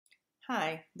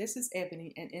Hi, this is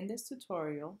Ebony, and in this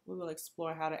tutorial, we will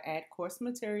explore how to add course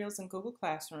materials in Google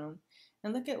Classroom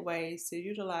and look at ways to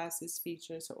utilize this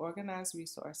feature to organize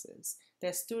resources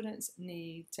that students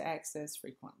need to access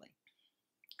frequently.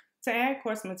 To add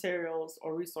course materials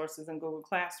or resources in Google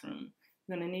Classroom,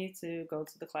 you're going to need to go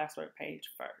to the classwork page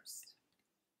first.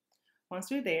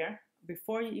 Once you're there,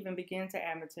 before you even begin to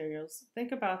add materials,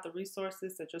 think about the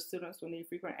resources that your students will need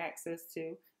frequent access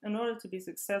to in order to be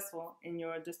successful in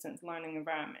your distance learning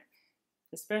environment,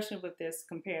 especially with this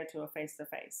compared to a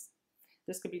face-to-face.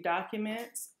 This could be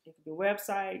documents, it could be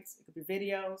websites, it could be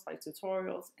videos like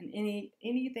tutorials, and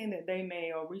anything that they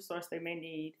may or resource they may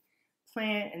need.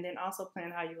 Plan and then also plan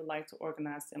how you would like to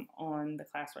organize them on the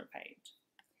classwork page.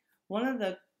 One of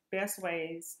the best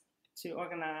ways to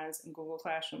organize in Google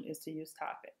Classroom is to use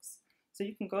topics. So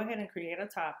you can go ahead and create a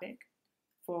topic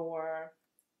for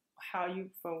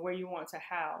where you want to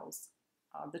house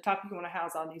the topic you want to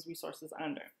house all these resources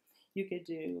under. You could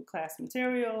do class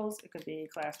materials, it could be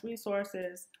class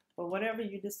resources, but whatever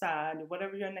you decide,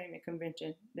 whatever your naming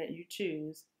convention that you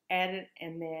choose, add it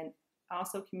and then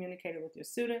also communicate it with your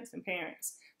students and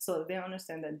parents so that they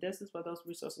understand that this is where those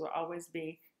resources will always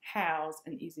be housed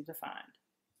and easy to find.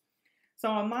 So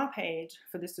on my page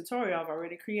for this tutorial, I've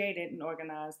already created and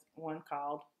organized one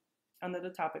called under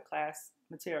the topic class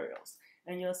materials.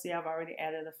 And you'll see I've already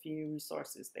added a few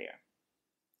resources there.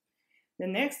 The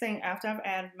next thing, after I've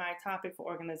added my topic for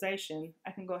organization, I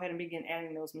can go ahead and begin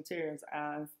adding those materials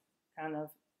I've kind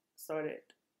of started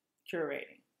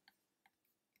curating.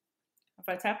 If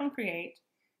I tap on create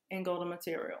and go to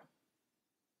material.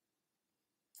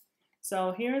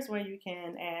 So here's where you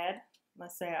can add.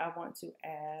 Let's say I want to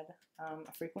add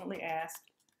a frequently asked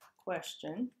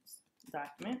questions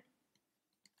document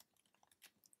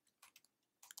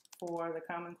for the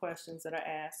common questions that are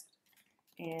asked,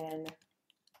 and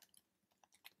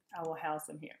I will house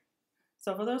them here.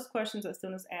 So for those questions that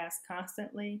students ask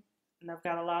constantly, and I've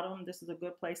got a lot of them, this is a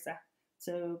good place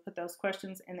to put those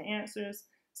questions and the answers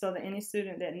so that any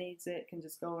student that needs it can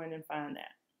just go in and find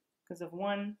that. Because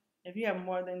if you have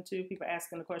more than 2 people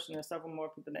asking the question, there's several more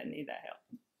people that need that help.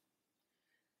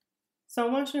 So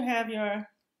once you have your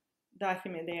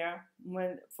document there,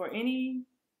 for any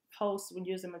post when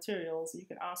using materials, you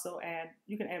can also add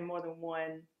more than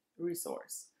one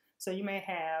resource. So you may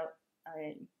have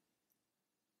a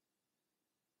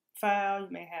file,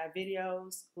 you may have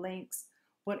videos, links,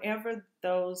 whatever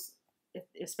those,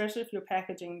 especially if you're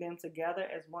packaging them together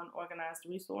as one organized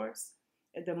resource,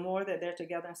 the more that they're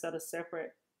together instead of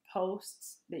separate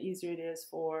posts, the easier it is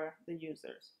for the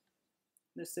users,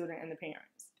 the student and the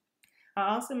parents.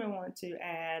 I also may want to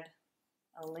add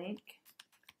a link,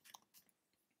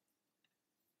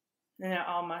 and then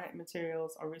all my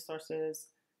materials or resources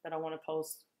that I want to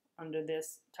post under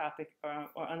this topic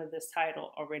or under this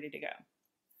title are ready to go.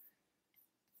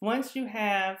 Once you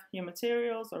have your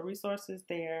materials or resources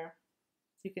there,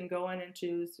 you can go in and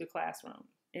choose your classroom.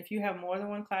 If you have more than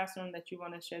one classroom that you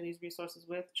want to share these resources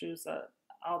with, choose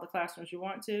all the classrooms you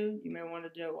want to. You may want to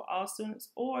do it with all students,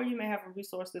 or you may have a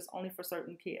resource that's only for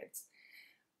certain kids.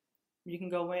 You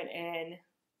can go in and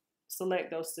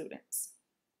select those students.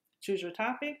 Choose your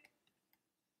topic,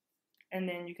 and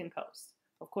then you can post.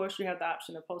 Of course, you have the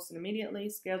option of posting immediately,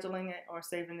 scheduling it, or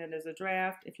saving it as a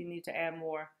draft if you need to add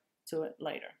more to it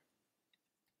later.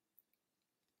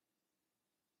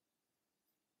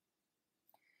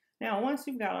 Now, once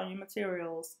you've got all your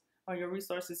materials or your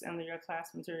resources under your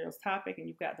class materials topic and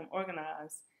you've got them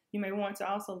organized, you may want to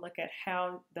also look at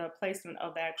how the placement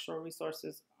of the actual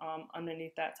resources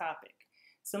underneath that topic.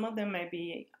 Some of them may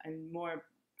be more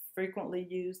frequently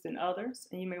used than others,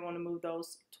 and you may want to move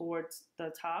those towards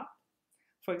the top.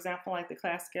 For example, like the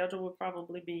class schedule will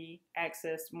probably be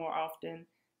accessed more often,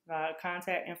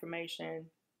 contact information,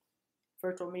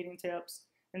 virtual meeting tips,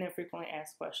 and then frequently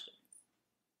asked questions.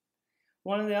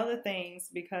 One of the other things,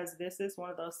 because this is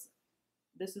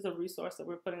a resource that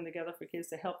we're putting together for kids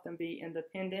to help them be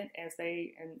independent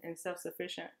and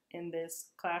self-sufficient in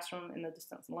this classroom, in the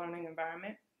distance learning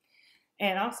environment,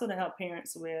 and also to help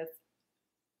parents with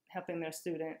helping their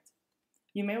students.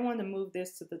 You may want to move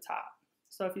this to the top.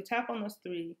 So if you tap on those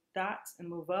 3 dots and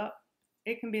move up,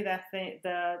 it can be that thing,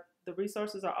 the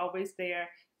resources are always there,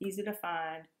 easy to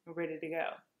find, and ready to go.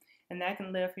 And that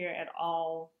can live here at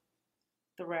all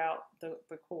throughout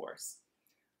the course.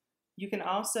 You can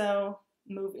also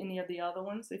move any of the other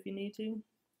ones if you need to,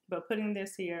 but putting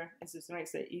this here just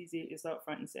makes it easy. It's up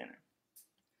front and center.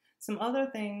 Some other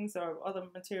things or other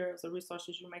materials or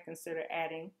resources you may consider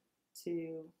adding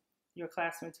to your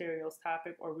class materials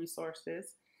topic or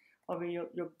resources over your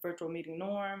virtual meeting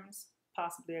norms,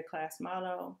 possibly a class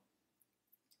motto,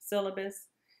 syllabus,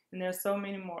 and there's so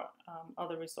many more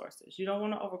other resources. You don't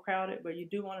want to overcrowd it, but you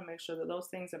do want to make sure that those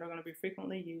things that are going to be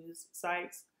frequently used,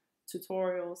 sites,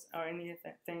 tutorials, or any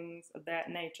things of that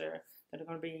nature that are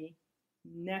going to be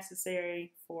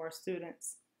necessary for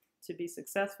students to be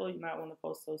successful, you might want to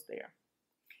post those there.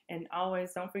 And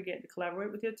always don't forget to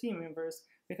collaborate with your team members,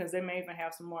 because they may even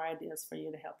have some more ideas for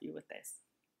you to help you with this.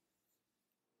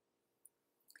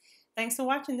 Thanks for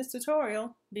watching this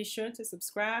tutorial. Be sure to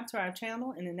subscribe to our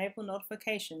channel and enable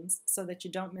notifications so that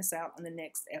you don't miss out on the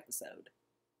next episode.